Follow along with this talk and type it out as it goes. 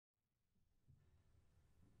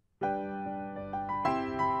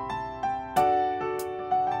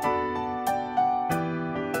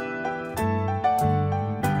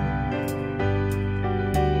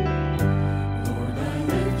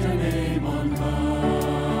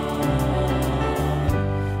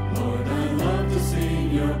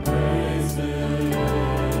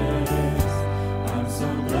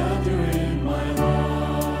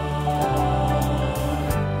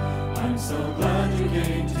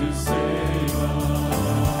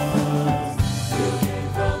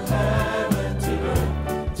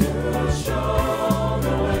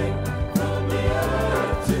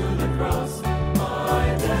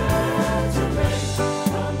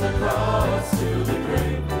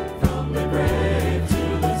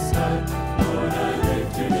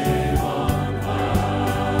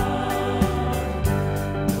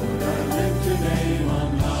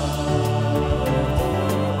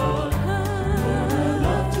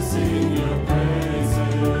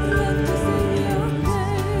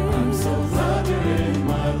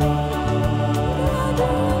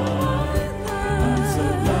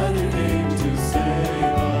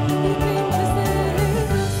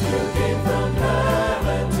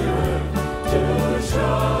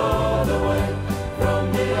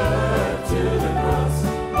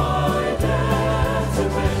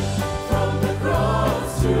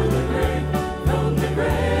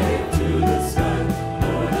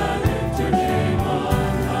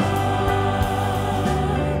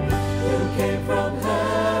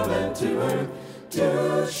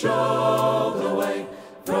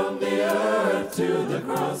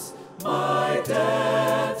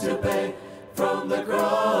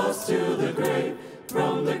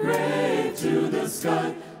the grave to the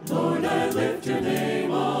sky, Lord, I lift your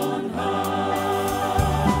name on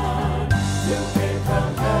high. You came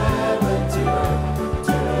from heaven to earth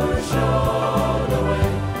to show the way,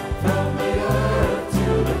 from the earth to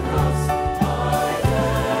the cross, I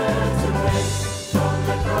dare to take, from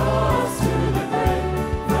the cross to the grave,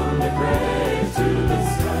 from the grave to the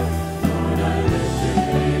sky, Lord, I lift your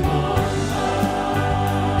name on high.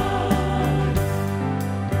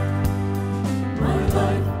 My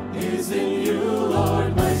life is in you, Lord,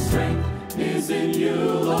 my strength is in you,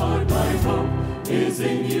 Lord, my hope is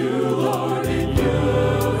in you, Lord, in you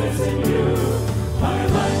is in you. My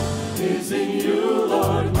life is in you,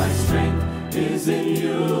 Lord, my strength is in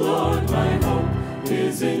you, Lord, my hope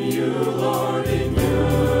is in you, Lord, in